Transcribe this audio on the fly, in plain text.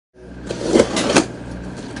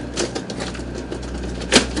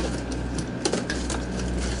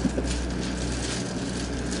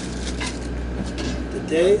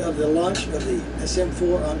day of the launch of the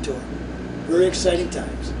SM4 on tour. Very exciting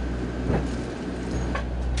times.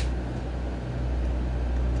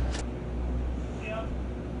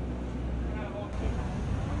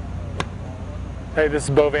 Hey, this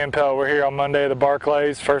is Pelt. We're here on Monday at the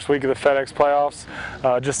Barclays, first week of the FedEx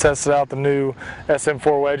playoffs. Just tested out the new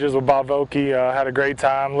SM4 Wedges with Bob Vokey. Had a great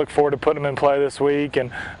time. Look forward to putting them in play this week,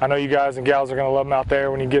 and I know you guys and gals are going to love them out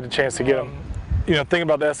there when you get a chance to get them. You know, thinking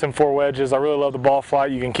about the SM4 Wedges, I really love the ball flight.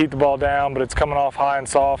 You can keep the ball down, but it's coming off high and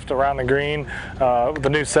soft around the green. With the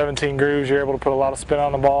new 17 grooves, you're able to put a lot of spin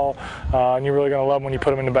on the ball, and you're really going to love them when you put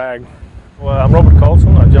them in the bag. Well, I'm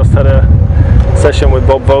Karlsson. I just had a session with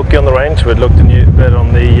Bob Vokey on the range. We looked a bit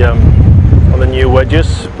on the new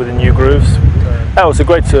wedges with the new grooves. That was a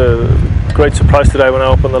great surprise today when I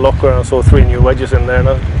opened the locker and I saw 3 new wedges in there.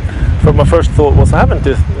 And my first thought was I haven't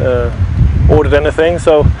ordered anything,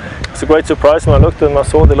 so it's a great surprise. When I looked at them, I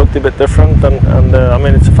saw they looked a bit different, and I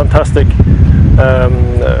mean, it's a fantastic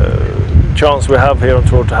chance we have here on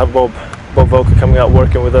tour to have Bob Vokey coming out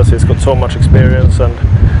working with us. He's got so much experience, and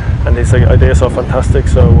his ideas are fantastic,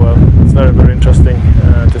 so it's very, very interesting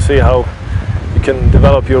to see how you can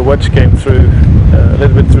develop your wedge game through a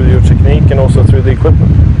little bit through your technique and also through the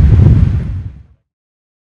equipment.